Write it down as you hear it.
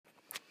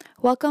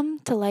Welcome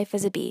to Life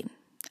as a Bee.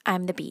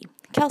 I'm the bee,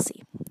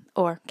 Kelsey,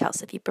 or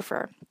Kels if you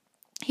prefer.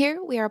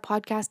 Here we are a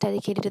podcast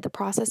dedicated to the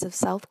process of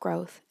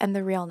self-growth and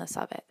the realness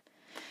of it.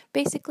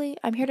 Basically,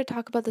 I'm here to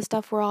talk about the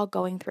stuff we're all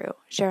going through,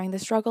 sharing the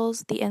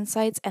struggles, the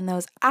insights, and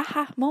those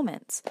aha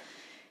moments.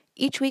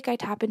 Each week I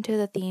tap into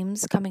the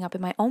themes coming up in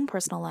my own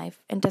personal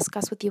life and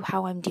discuss with you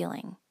how I'm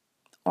dealing,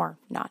 or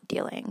not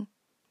dealing.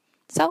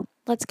 So,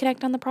 let's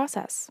connect on the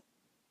process.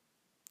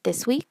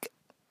 This week,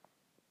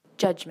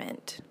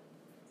 judgment.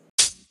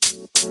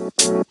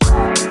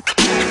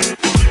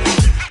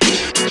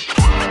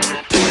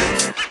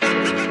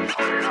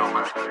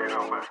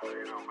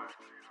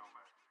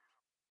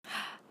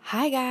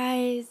 Hi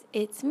guys,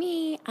 it's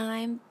me.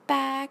 I'm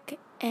back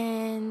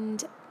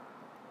and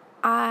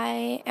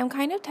I am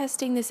kind of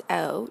testing this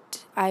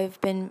out.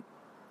 I've been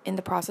in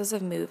the process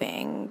of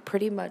moving,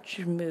 pretty much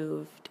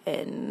moved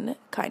in,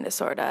 kind of,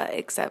 sorta,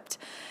 except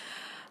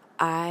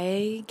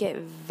I get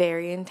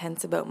very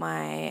intense about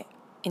my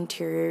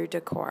interior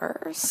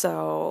decor,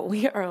 so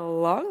we are a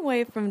long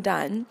way from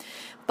done,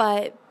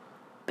 but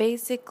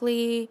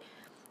basically,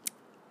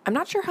 I'm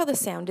not sure how the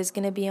sound is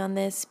going to be on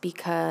this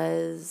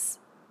because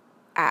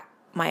at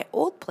my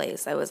old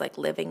place, I was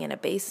living in a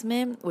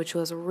basement, which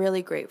was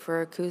really great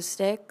for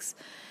acoustics.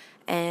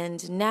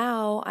 And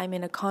now I'm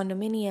in a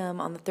condominium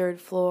on the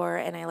third floor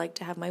and I like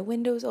to have my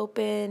windows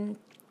open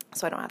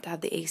so I don't have to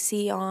have the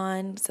AC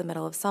on. It's the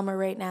middle of summer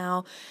right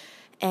now.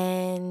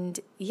 And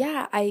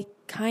yeah, I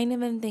kind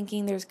of am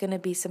thinking there's going to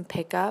be some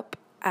pickup.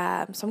 So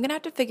I'm going to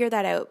have to figure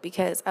that out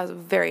because I was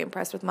very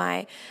impressed with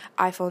my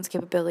iPhone's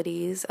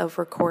capabilities of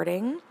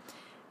recording.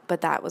 But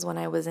that was when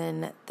I was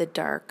in the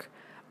dark,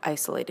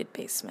 isolated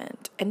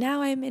basement. And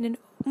now I'm in a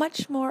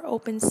much more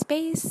open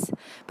space,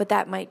 but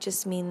that might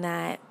just mean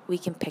that we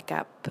can pick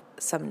up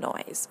some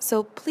noise.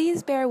 So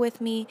please bear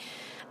with me.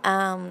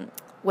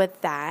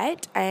 With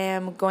that, I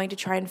am going to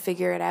try and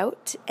figure it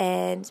out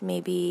and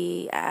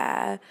maybe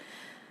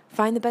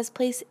find the best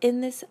place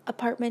in this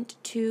apartment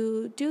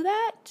to do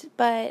that,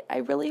 but I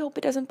really hope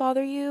it doesn't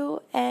bother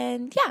you.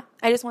 And yeah,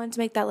 I just wanted to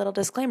make that little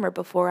disclaimer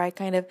before I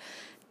kind of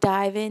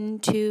dive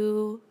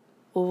into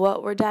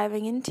what we're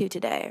diving into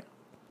today.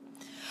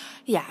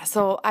 Yeah,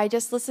 so I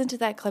just listened to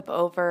that clip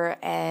over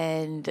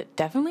and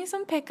definitely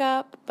some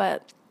pickup,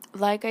 but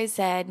like I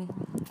said,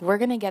 we're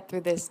going to get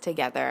through this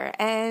together.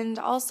 And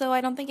also,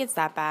 I don't think it's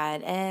that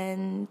bad.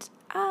 And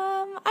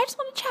I just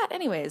want to chat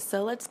anyways,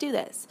 so let's do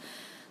this.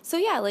 So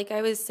yeah, like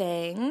I was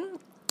saying,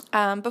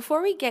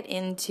 before we get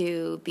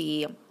into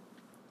the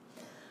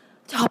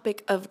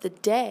topic of the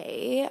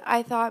day,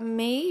 I thought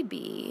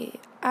maybe,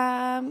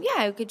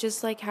 I could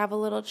just have a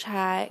little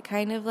chat,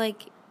 kind of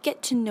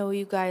get to know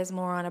you guys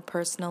more on a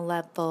personal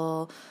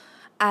level.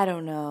 I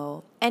don't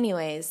know.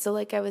 Anyways, so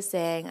like I was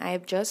saying, I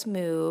have just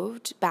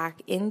moved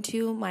back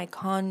into my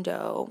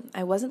condo.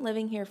 I wasn't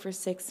living here for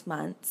 6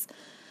 months.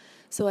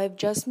 So I've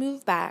just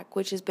moved back,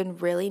 which has been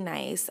really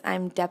nice.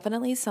 I'm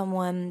definitely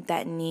someone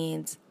that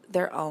needs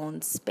their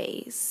own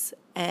space,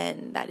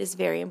 and that is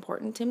very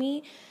important to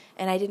me.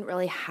 And I didn't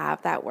really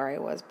have that where I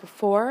was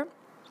before.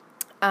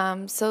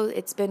 So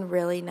it's been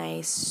really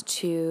nice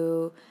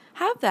to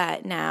have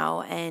that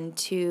now and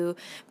to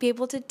be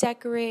able to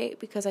decorate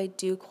because I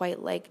do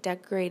quite like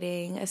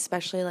decorating,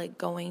 especially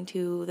going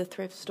to the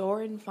thrift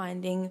store and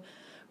finding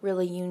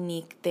really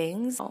unique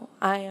things.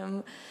 I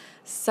am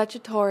such a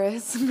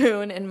Taurus,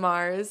 Moon, and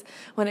Mars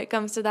when it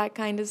comes to that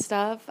kind of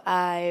stuff.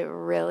 I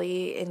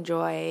really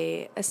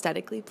enjoy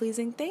aesthetically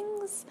pleasing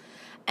things,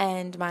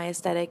 and my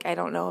aesthetic, I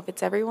don't know if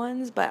it's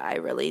everyone's, but I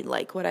really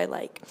like what I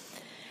like.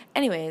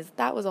 Anyways,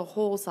 that was a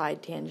whole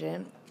side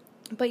tangent.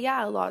 But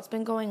yeah, a lot's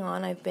been going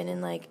on. I've been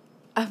in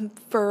a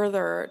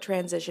further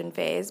transition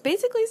phase.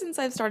 Basically, since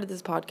I've started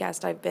this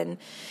podcast, I've been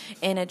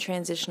in a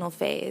transitional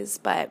phase,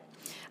 but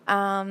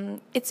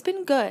it's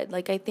been good.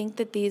 I think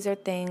that these are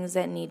things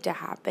that need to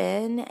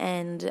happen,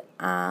 and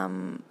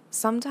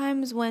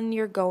sometimes when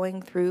you're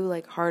going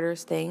through harder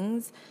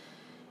things,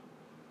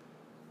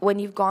 when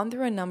you've gone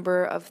through a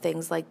number of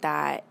things like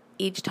that,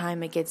 each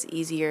time it gets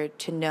easier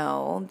to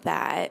know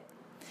that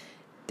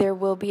there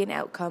will be an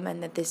outcome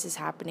and that this is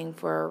happening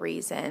for a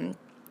reason.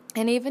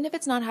 And even if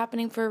it's not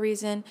happening for a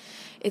reason,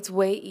 it's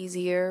way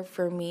easier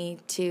for me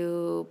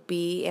to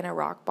be in a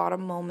rock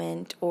bottom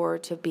moment or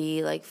to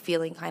be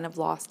feeling kind of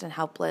lost and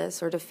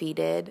helpless or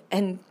defeated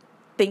and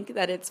think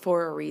that it's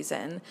for a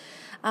reason.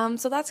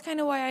 So that's kind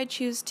of why I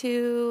choose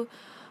to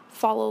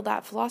follow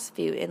that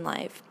philosophy in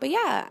life. But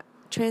yeah,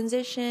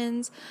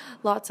 transitions,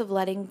 lots of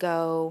letting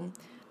go.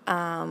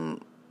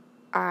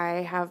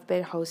 I have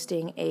been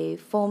hosting a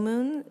full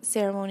moon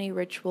ceremony,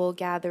 ritual,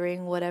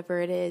 gathering, whatever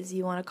it is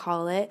you want to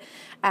call it,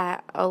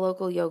 at a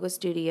local yoga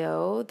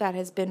studio that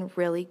has been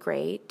really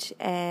great,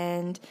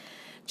 and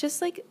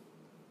just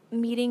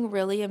meeting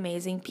really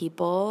amazing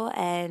people.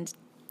 And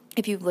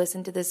if you've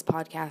listened to this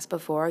podcast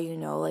before, you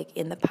know,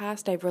 in the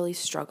past, I've really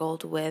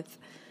struggled with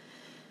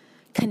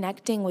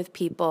connecting with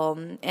people,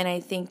 and I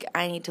think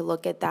I need to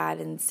look at that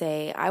and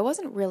say I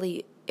wasn't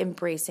really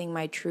embracing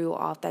my true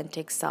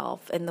authentic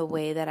self in the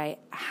way that I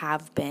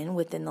have been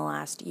within the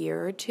last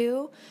year or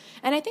two.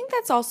 And I think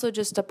that's also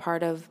just a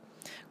part of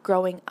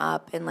growing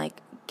up and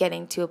like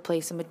getting to a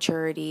place of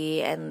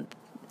maturity. And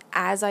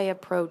as I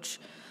approach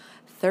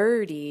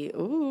 30,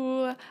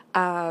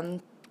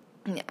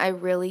 I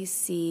really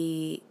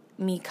see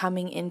me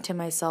coming into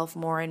myself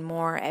more and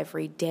more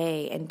every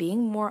day and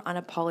being more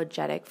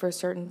unapologetic for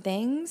certain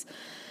things.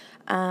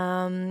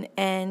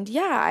 And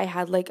yeah, I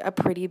had like a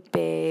pretty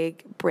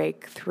big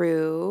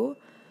breakthrough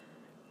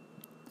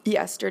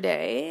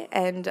yesterday,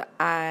 and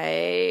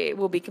I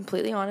will be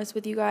completely honest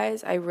with you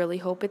guys. I really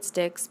hope it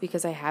sticks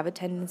because I have a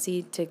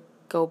tendency to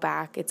go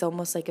back. It's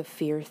almost like a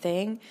fear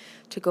thing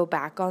to go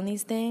back on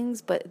these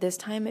things, but this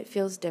time it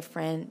feels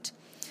different.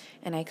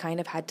 And I kind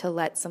of had to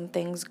let some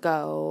things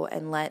go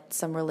and let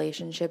some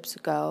relationships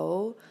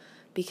go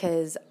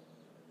because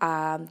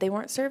they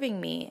weren't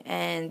serving me.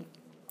 And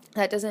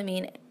that doesn't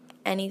mean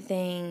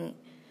anything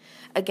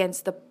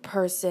against the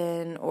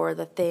person or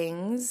the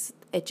things.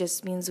 It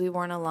just means we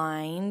weren't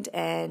aligned,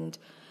 and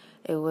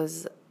it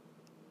was,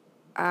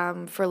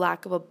 for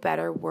lack of a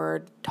better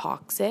word,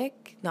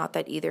 toxic. Not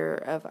that either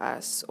of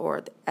us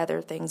or the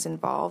other things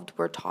involved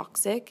were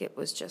toxic. It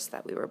was just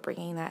that we were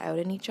bringing that out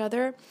in each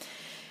other.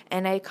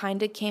 And I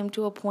kind of came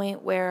to a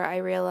point where I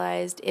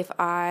realized if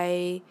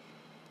I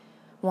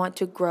want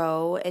to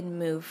grow and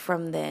move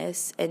from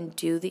this and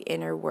do the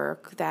inner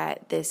work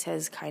that this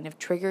has kind of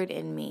triggered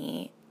in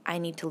me, I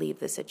need to leave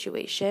the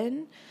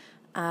situation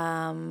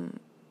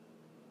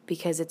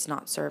because it's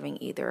not serving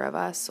either of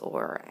us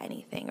or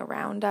anything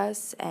around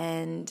us.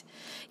 And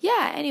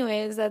yeah,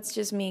 anyways, that's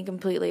just me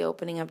completely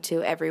opening up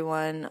to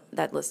everyone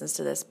that listens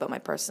to this but my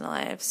personal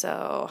life.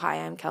 So hi,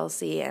 I'm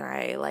Kelsey, and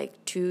I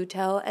like to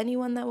tell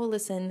anyone that will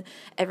listen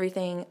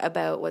everything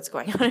about what's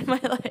going on in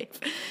my life.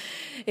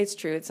 It's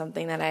true. It's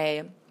something that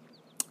I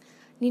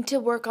need to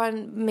work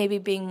on maybe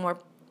being more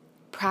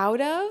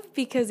proud of,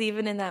 because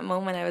even in that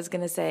moment I was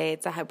going to say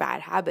it's a bad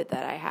habit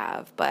that I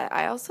have, but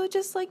I also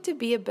just like to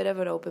be a bit of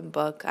an open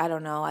book. I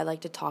don't know. I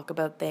like to talk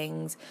about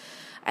things.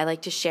 I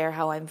like to share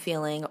how I'm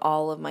feeling,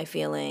 all of my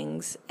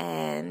feelings,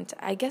 and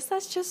I guess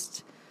that's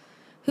just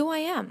who I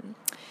am.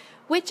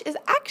 Which is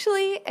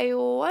actually a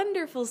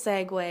wonderful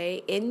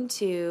segue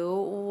into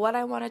what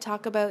I want to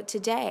talk about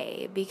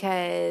today,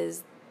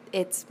 because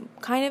it's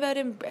kind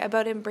of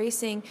about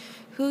embracing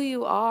who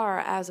you are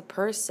as a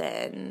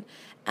person.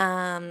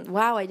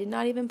 Wow, I did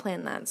not even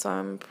plan that, so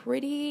I'm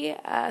pretty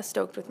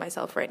stoked with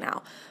myself right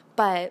now.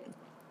 But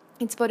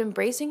it's about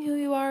embracing who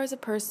you are as a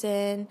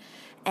person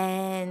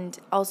and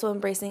also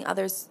embracing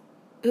others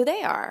who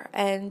they are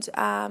and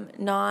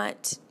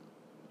not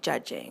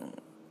judging.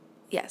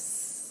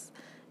 Yes,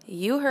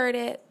 you heard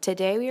it.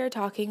 Today we are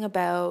talking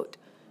about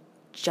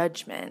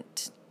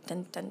judgment.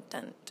 Dun, dun,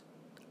 dun.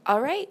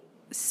 All right,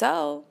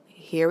 so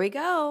here we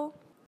go.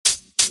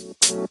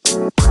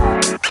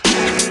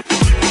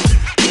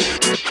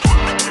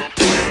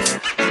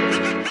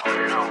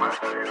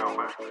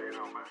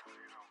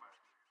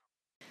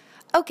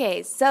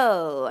 Okay,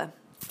 so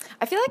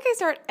I feel like I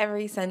start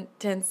every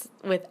sentence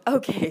with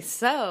okay,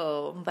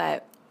 so,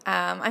 but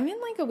I'm in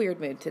like a weird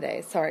mood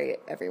today. Sorry,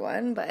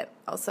 everyone, but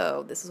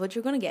also this is what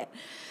you're going to get.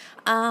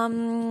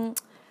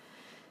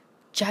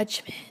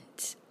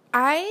 Judgment.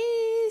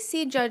 I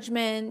see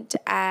judgment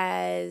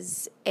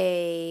as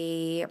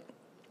a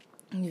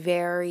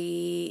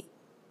very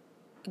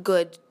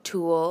good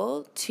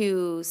tool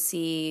to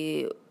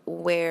see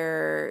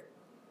where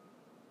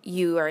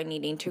you are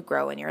needing to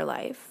grow in your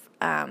life,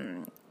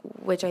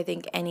 which I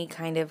think any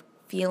kind of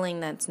feeling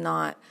that's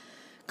not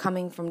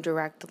coming from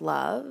direct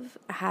love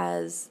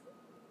has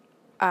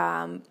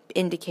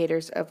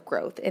indicators of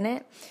growth in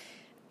it.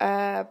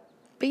 But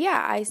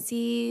yeah, I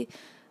see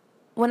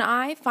when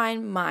I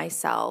find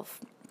myself.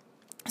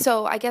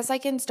 So I guess I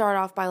can start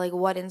off by like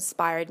what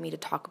inspired me to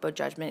talk about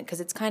judgment, because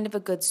it's kind of a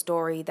good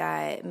story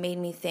that made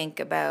me think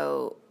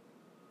about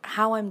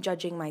how I'm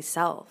judging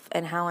myself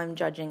and how I'm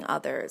judging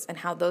others, and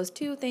how those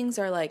two things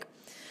are like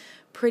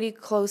pretty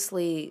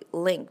closely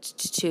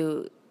linked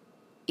to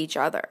each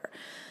other.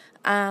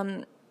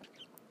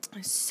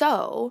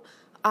 So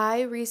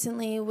I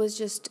recently was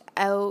just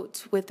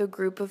out with a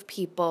group of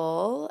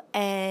people,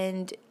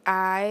 and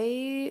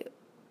I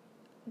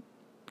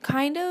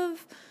kind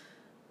of,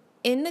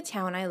 in the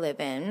town I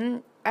live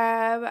in,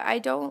 I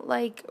don't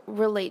like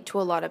relate to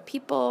a lot of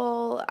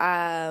people,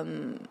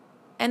 and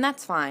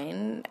that's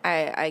fine.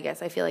 I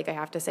guess I feel like I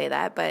have to say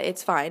that, but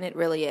it's fine. It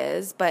really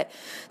is. But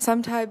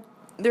sometimes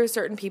there are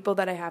certain people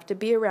that I have to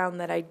be around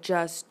that I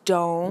just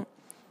don't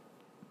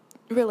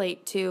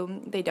relate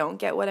to. They don't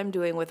get what I'm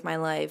doing with my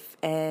life,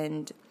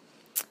 and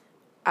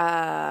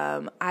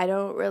I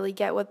don't really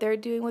get what they're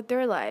doing with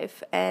their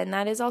life, and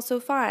that is also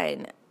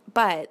fine.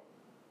 But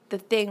the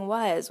thing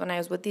was, when I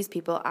was with these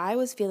people, I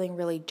was feeling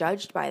really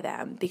judged by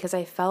them because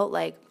I felt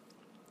like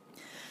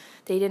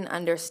they didn't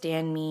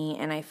understand me,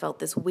 and I felt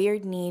this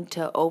weird need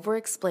to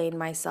over-explain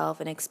myself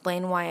and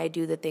explain why I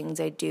do the things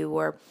I do,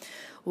 or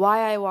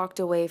why I walked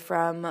away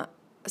from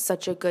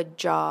such a good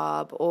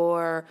job,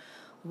 or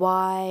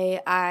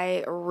why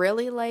I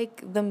really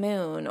like the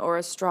moon or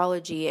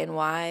astrology and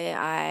why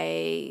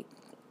I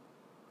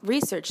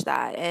research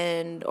that,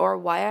 and or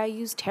why I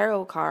use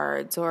tarot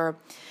cards, or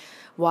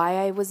why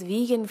I was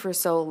vegan for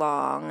so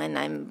long and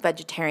I'm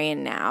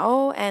vegetarian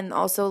now, and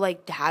also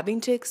like having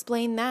to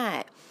explain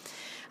that.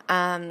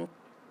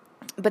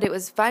 But it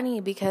was funny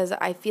because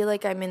I feel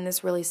like I'm in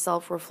this really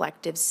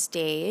self-reflective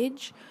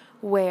stage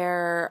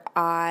where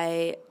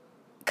I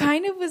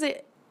kind of was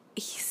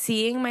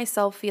seeing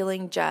myself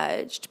feeling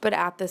judged, but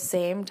at the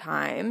same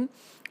time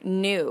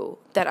knew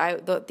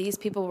that these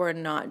people were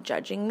not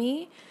judging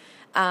me.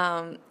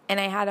 And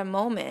I had a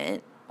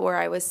moment where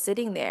I was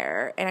sitting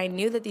there and I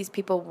knew that these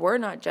people were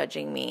not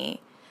judging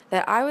me,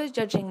 that I was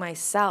judging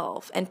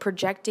myself and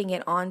projecting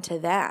it onto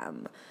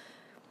them.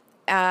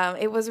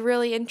 It was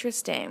really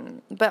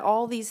interesting. But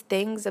all these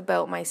things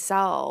about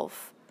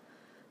myself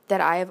that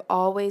I have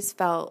always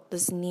felt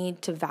this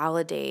need to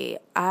validate.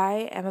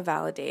 I am a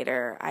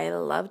validator. I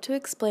love to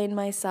explain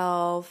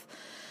myself.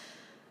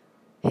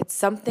 It's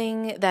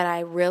something that I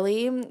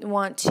really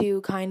want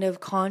to kind of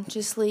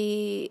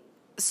consciously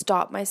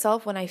stop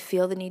myself when I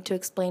feel the need to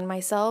explain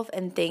myself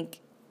and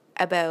think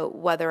about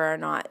whether or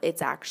not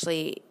it's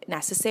actually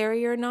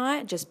necessary or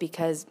not, just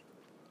because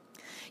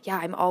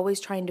I'm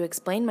always trying to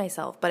explain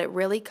myself, but it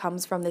really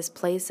comes from this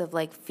place of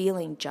like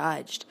feeling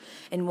judged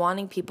and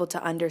wanting people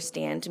to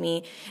understand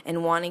me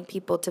and wanting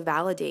people to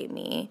validate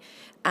me.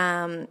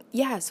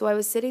 So I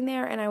was sitting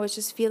there and I was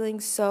just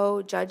feeling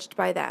so judged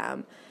by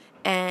them.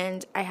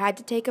 And I had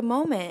to take a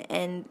moment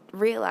and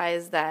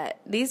realize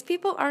that these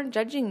people aren't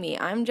judging me.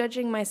 I'm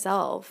judging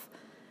myself.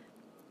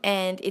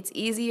 And it's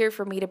easier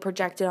for me to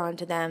project it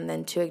onto them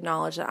than to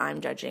acknowledge that I'm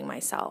judging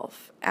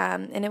myself.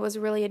 And it was a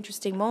really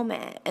interesting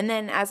moment. And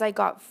then as I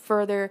got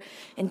further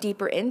and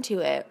deeper into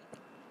it,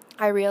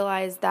 I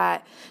realized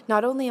that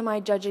not only am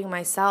I judging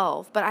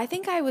myself, but I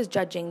think I was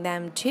judging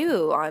them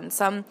too on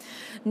some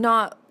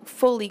not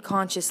fully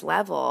conscious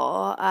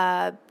level,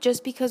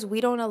 just because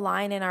we don't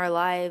align in our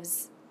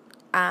lives.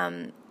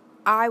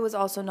 I was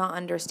also not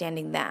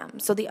understanding them.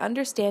 So the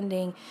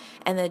understanding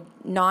and the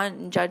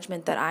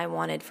non-judgment that I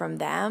wanted from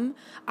them,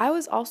 I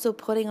was also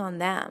putting on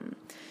them.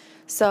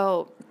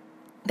 So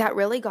that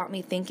really got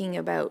me thinking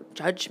about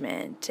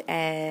judgment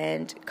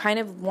and kind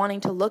of wanting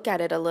to look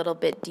at it a little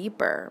bit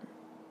deeper.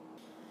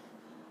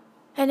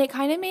 And it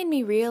kind of made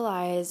me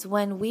realize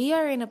when we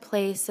are in a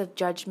place of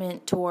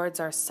judgment towards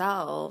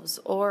ourselves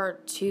or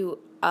to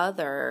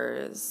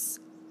others,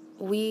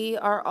 we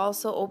are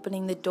also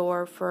opening the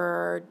door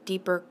for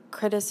deeper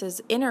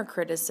inner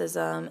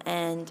criticism,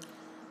 and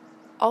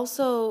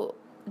also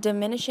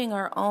diminishing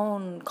our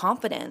own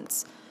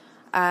confidence,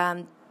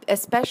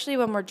 especially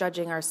when we're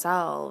judging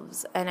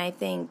ourselves. And I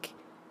think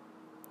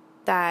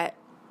that,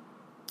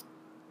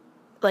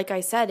 like I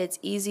said, it's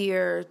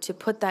easier to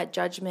put that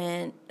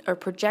judgment or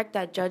project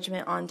that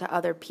judgment onto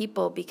other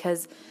people,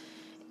 because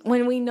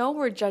when we know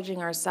we're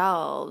judging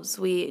ourselves,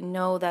 we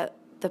know that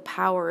the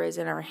power is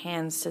in our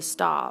hands to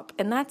stop.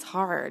 And that's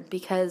hard,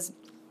 because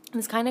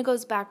this kind of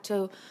goes back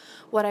to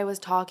what I was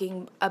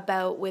talking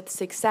about with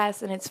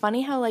success. And it's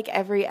funny how like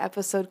every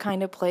episode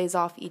kind of plays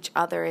off each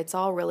other. It's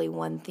all really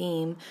one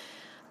theme.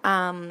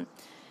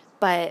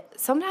 But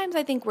sometimes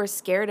I think we're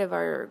scared of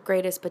our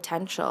greatest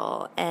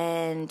potential.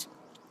 And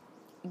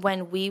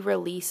when we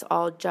release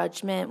all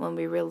judgment, when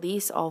we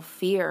release all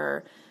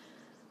fear,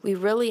 we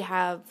really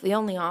have, the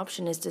only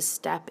option is to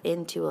step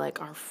into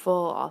like our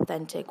full,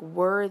 authentic,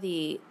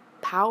 worthy,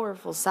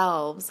 powerful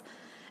selves.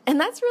 And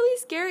that's really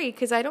scary,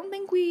 because I don't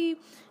think we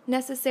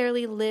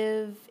necessarily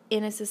live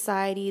in a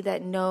society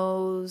that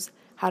knows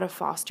how to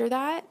foster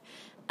that.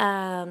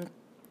 And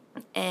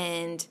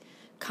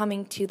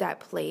coming to that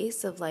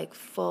place of like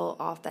full,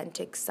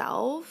 authentic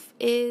self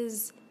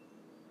is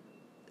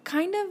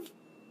kind of,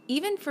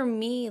 even for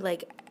me,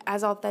 like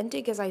as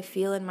authentic as I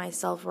feel in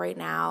myself right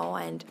now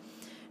and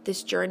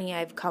this journey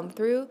I've come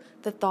through,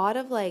 the thought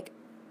of like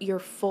your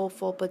full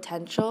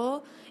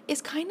potential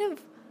is kind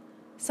of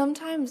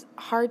sometimes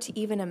hard to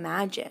even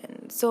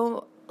imagine.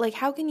 So like,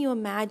 how can you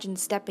imagine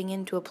stepping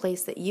into a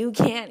place that you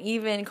can't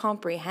even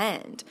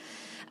comprehend?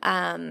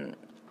 That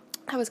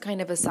was kind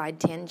of a side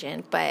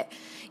tangent, but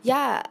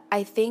yeah,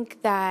 I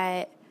think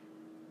that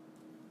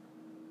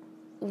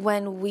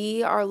when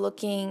we are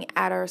looking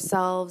at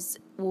ourselves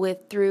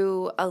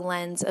through a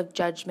lens of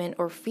judgment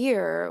or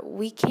fear,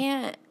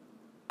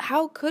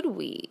 how could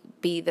we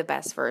be the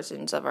best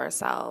versions of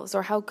ourselves?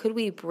 Or how could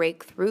we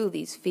break through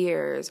these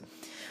fears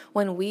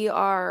when we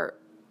are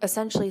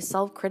essentially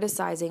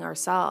self-criticizing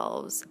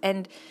ourselves?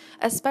 And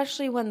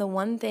especially when the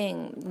one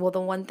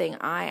thing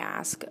I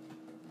ask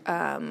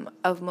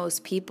of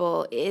most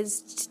people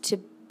is to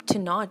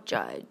not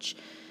judge.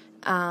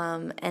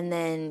 And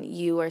then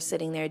you are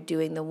sitting there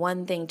doing the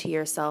one thing to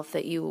yourself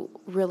that you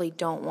really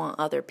don't want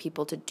other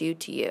people to do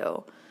to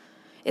you.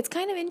 It's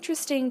kind of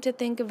interesting to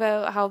think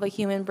about how the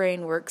human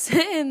brain works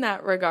in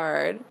that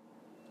regard.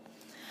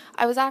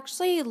 I was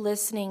actually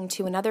listening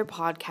to another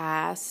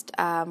podcast,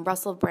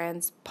 Russell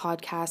Brand's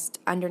podcast,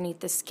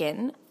 Underneath the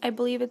Skin, I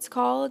believe it's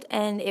called,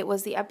 and it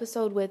was the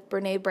episode with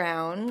Brene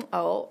Brown.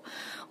 Oh,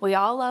 we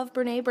all love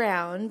Brene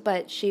Brown,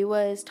 but she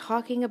was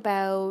talking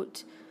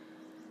about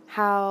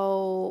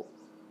how,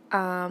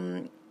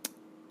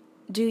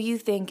 do you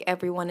think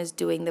everyone is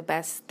doing the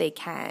best they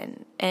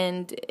can?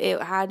 And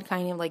it had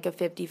kind of like a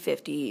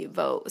 50-50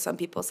 vote. Some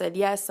people said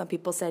yes, some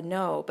people said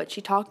no, but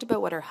she talked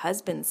about what her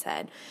husband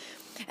said.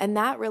 And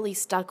that really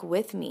stuck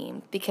with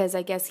me because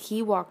I guess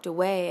he walked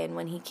away, and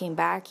when he came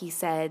back, he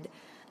said,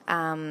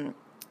 I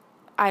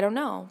don't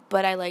know,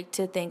 but I like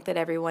to think that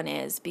everyone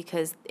is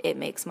because it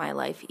makes my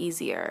life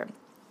easier.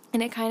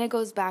 And it kind of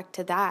goes back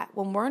to that.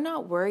 When we're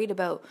not worried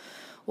about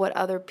what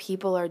other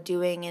people are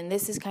doing, and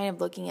this is kind of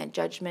looking at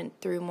judgment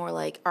through more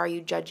like, are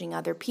you judging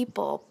other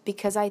people?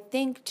 Because I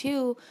think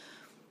too,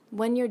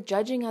 when you're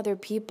judging other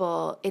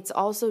people, it's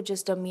also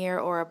just a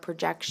mirror or a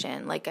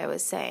projection, like I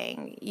was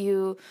saying.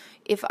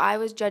 If I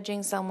was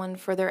judging someone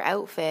for their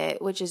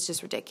outfit, which is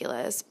just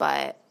ridiculous,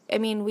 but I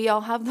mean, we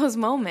all have those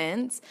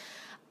moments,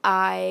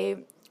 I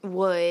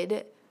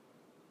would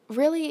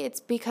really, it's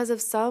because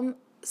of some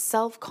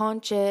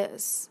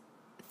self-conscious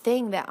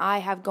thing that I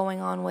have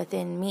going on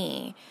within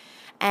me.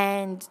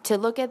 And to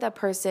look at the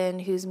person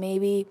who's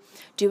maybe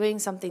doing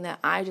something that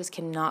I just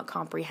cannot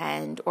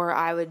comprehend, or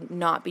I would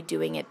not be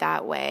doing it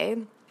that way,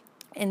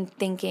 and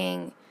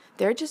thinking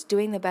they're just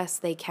doing the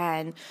best they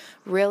can,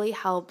 really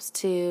helps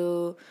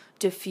to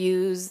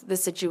diffuse the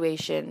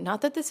situation.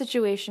 Not that the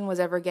situation was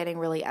ever getting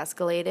really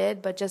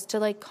escalated, but just to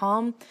like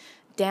calm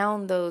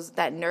down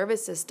that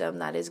nervous system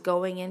that is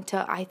going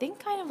into, I think,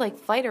 kind of like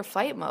fight or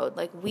flight mode.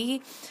 Like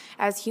we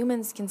as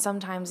humans can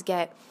sometimes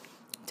get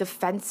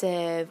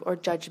defensive or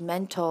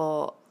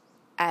judgmental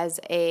as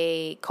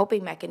a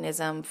coping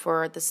mechanism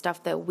for the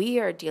stuff that we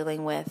are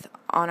dealing with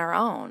on our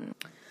own.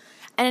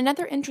 And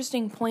another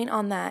interesting point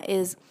on that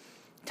is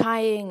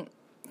tying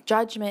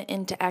judgment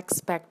into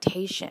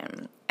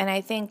expectation. And I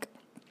think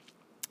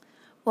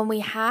when we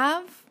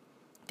have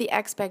the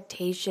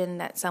expectation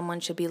that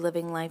someone should be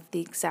living life the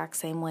exact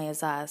same way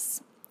as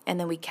us, and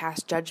then we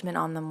cast judgment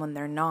on them when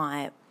they're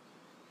not,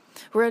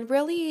 we're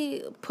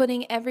really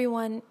putting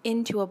everyone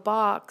into a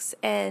box.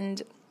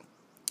 And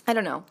I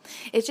don't know,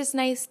 it's just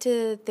nice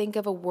to think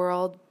of a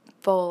world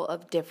full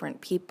of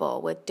different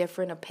people with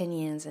different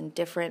opinions and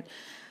different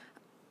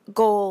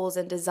goals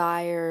and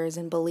desires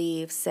and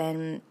beliefs,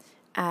 and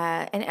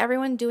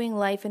everyone doing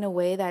life in a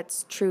way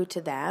that's true to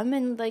them.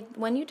 And like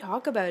when you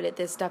talk about it,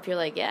 this stuff, you're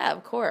like, yeah,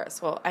 of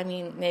course. Well, I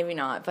mean, maybe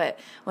not, but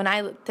when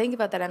I think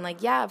about that, I'm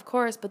like, yeah, of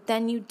course. But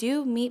then you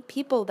do meet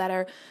people that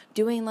are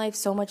doing life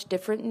so much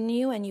different than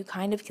you, and you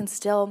kind of can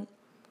still,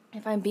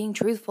 if I'm being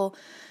truthful,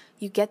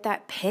 you get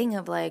that ping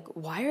of like,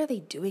 why are they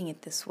doing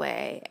it this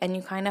way? And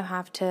you kind of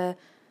have to,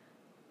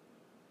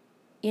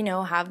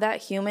 have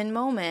that human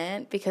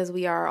moment, because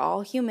we are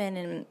all human.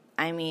 And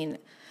I mean,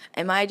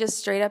 am I just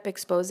straight up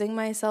exposing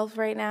myself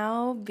right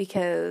now?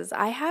 Because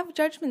I have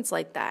judgments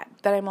like that,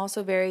 but I'm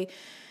also very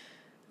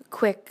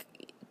quick,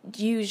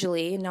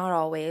 usually, not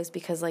always,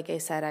 because like I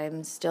said,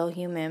 I'm still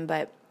human,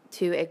 but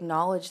to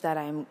acknowledge that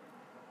I'm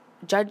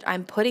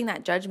putting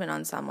that judgment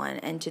on someone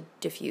and to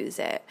diffuse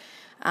it.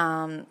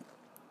 And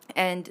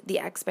the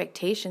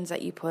expectations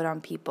that you put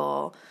on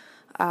people,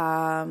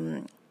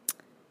 and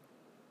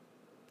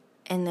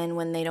then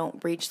when they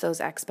don't reach those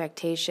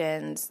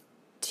expectations,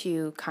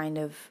 to kind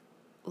of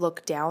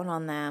look down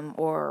on them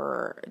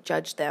or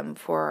judge them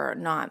for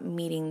not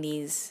meeting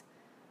these,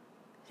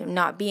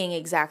 not being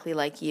exactly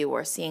like you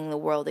or seeing the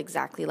world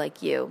exactly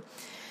like you.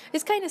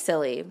 It's kind of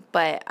silly,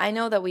 but I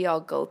know that we all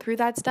go through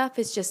that stuff.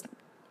 It's just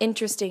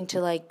interesting to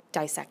like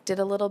dissect it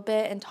a little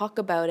bit and talk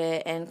about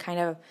it, and kind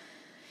of,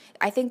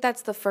 I think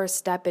that's the first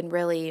step in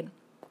really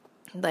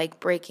like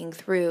breaking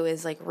through,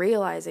 is like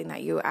realizing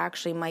that you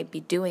actually might be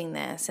doing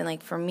this. And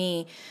like for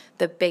me,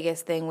 the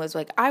biggest thing was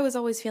like I was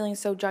always feeling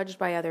so judged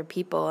by other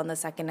people, and the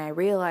second I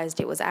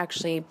realized it was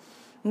actually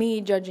me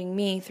judging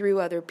me through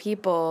other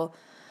people,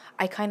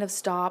 I kind of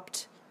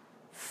stopped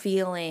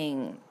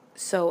feeling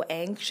so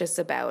anxious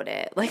about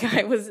it. Like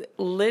I was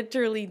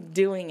literally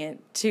doing it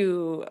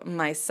to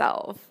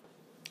myself.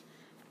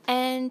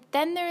 And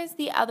then there's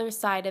the other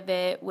side of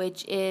it,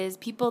 which is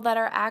people that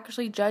are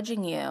actually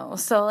judging you.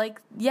 So,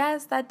 like,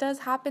 yes, that does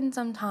happen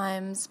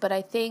sometimes, but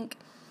I think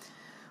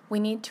we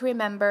need to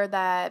remember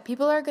that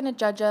people are going to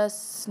judge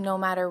us no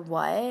matter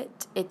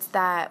what. It's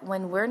that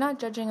when we're not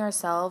judging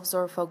ourselves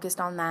or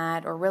focused on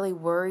that or really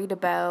worried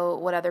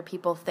about what other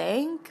people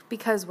think,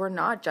 because we're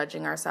not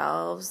judging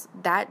ourselves,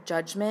 that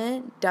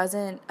judgment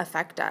doesn't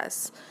affect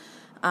us.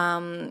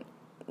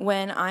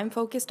 When I'm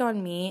focused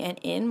on me and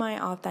in my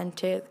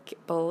authentic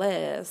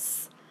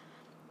bliss,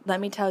 let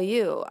me tell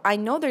you, I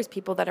know there's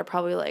people that are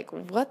probably like,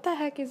 what the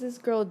heck is this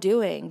girl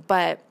doing?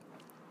 But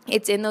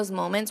it's in those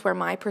moments where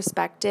my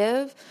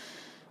perspective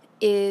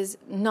is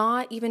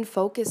not even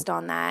focused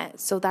on that.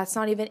 So that's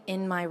not even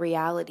in my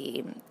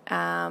reality.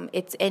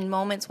 It's in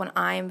moments when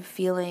I'm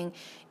feeling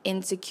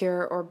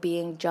insecure or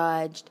being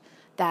judged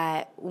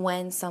that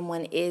when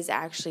someone is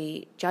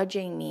actually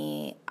judging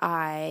me,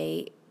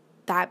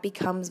 that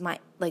becomes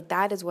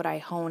that is what I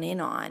hone in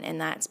on, and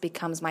that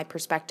becomes my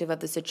perspective of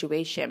the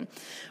situation.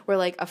 Where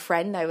like a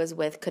friend I was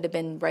with could have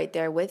been right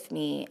there with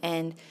me,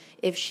 and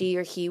if she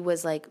or he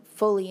was like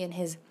fully in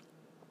his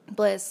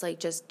bliss, like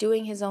just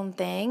doing his own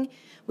thing,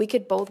 we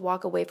could both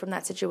walk away from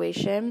that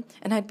situation,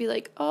 and I'd be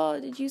like,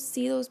 oh, did you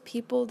see those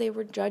people? They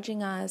were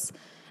judging us.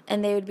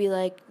 And they would be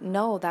like,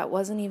 no, that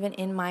wasn't even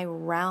in my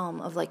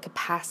realm of like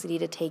capacity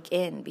to take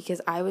in,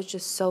 because I was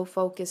just so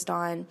focused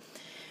on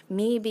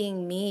me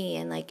being me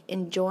and like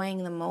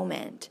enjoying the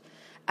moment.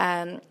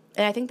 And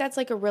I think that's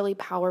like a really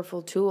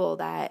powerful tool,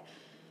 that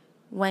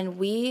when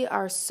we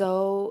are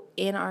so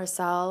in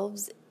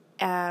ourselves,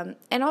 and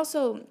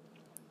also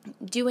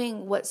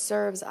doing what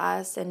serves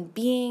us and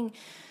being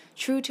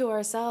true to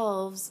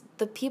ourselves,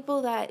 the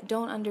people that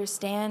don't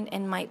understand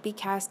and might be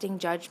casting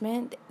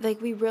judgment,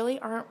 like we really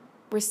aren't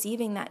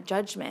receiving that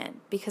judgment,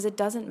 because it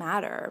doesn't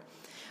matter.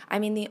 I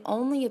mean, the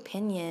only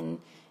opinion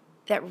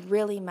that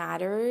really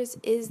matters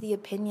is the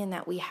opinion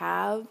that we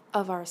have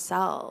of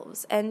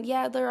ourselves. And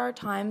yeah, there are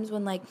times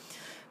when like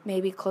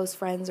maybe close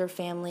friends or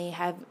family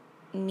have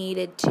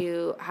needed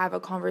to have a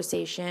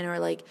conversation or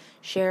like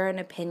share an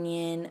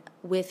opinion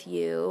with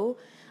you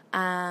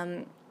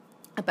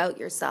about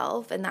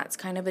yourself, and that's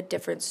kind of a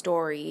different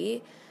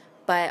story.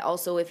 But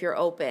also, if you're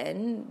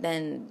open,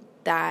 then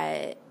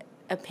that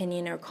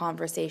opinion or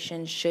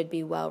conversation should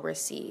be well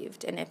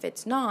received. And if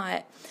it's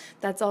not,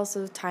 that's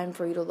also time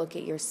for you to look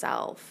at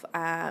yourself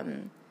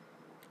and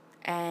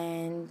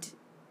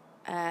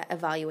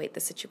evaluate the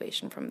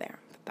situation from there.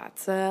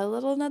 That's a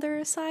little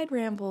another side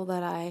ramble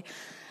that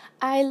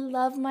I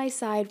love my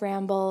side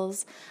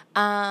rambles.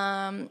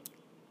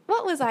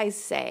 What was I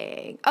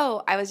saying?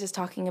 Oh, I was just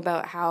talking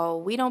about how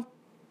we don't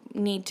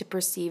need to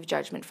perceive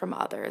judgment from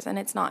others, and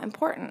it's not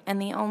important.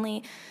 And the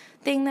only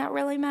thing that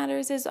really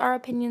matters is our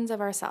opinions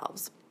of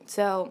ourselves.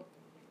 So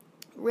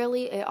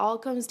really, it all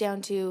comes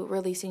down to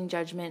releasing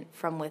judgment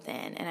from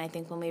within. And I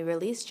think when we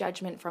release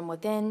judgment from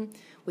within,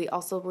 we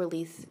also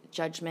release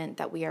judgment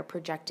that we are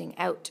projecting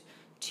out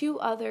to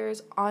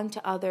others,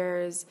 onto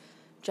others,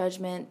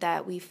 judgment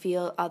that we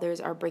feel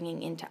others are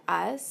bringing into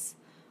us,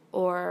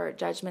 or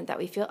judgment that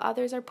we feel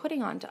others are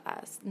putting onto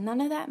us.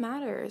 None of that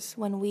matters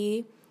when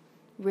we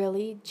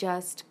really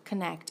just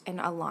connect and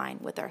align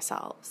with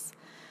ourselves.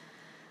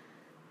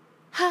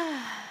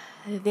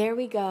 There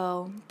we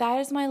go. That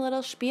is my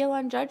little spiel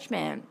on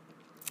judgment.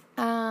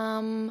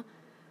 I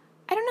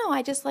don't know.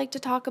 I just like to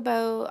talk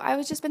about, I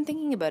was just been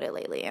thinking about it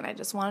lately, and I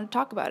just wanted to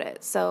talk about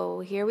it. So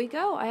here we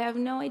go. I have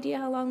no idea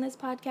how long this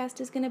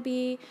podcast is going to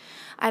be.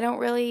 I don't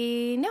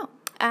really know.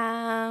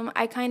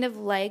 I kind of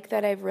like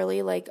that I've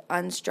really like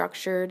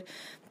unstructured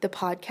the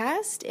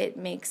podcast. It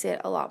makes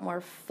it a lot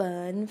more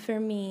fun for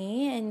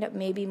me and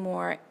maybe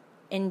more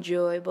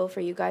enjoyable for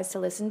you guys to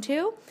listen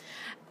to.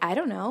 I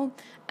don't know.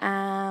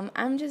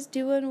 I'm just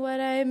doing what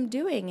I'm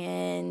doing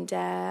and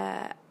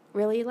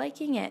really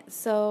liking it.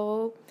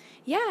 So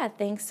yeah,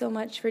 thanks so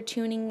much for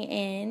tuning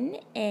in,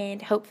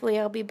 and hopefully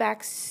I'll be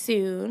back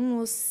soon.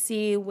 We'll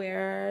see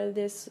where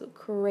this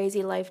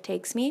crazy life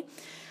takes me.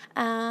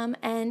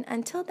 And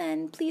until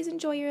then, please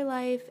enjoy your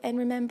life, and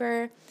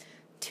remember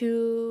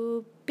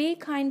to be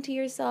kind to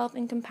yourself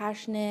and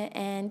compassionate,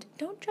 and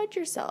don't judge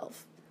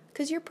yourself,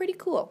 because you're pretty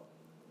cool.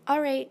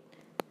 All right.